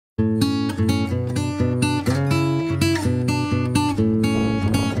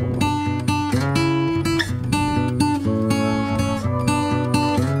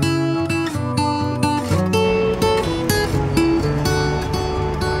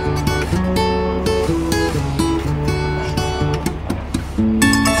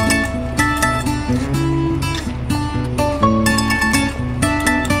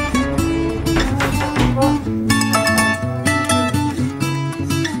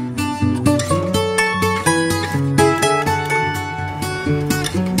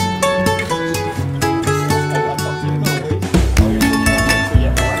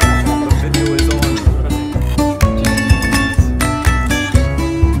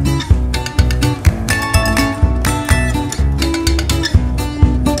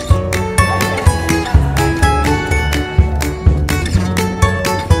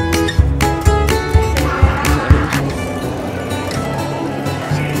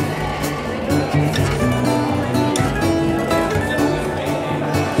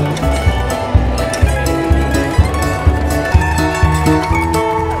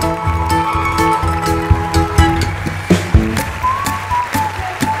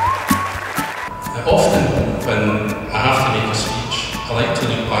Often when I have to make a speech, I like to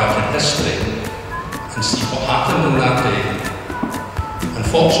look back in history and see what happened on that day.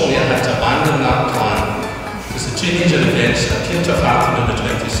 Unfortunately, I had to abandon that plan because the two major events that came to have happened on the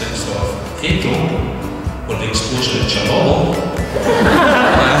 26th of April were the explosion at Chernobyl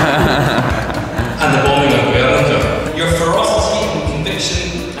and the bombing of Guernica. Your ferocity and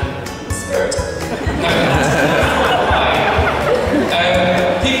conviction and spirit.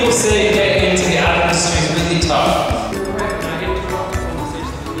 People say getting into the ad industry is really tough.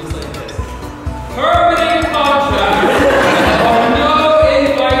 Permanent contract or no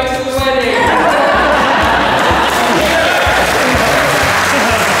invite to the wedding.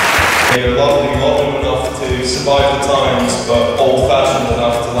 You're lovely, modern enough to survive the times, but old-fashioned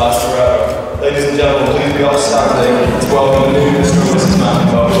enough to last forever. Ladies and gentlemen, please be upstanding to welcome the new Mr.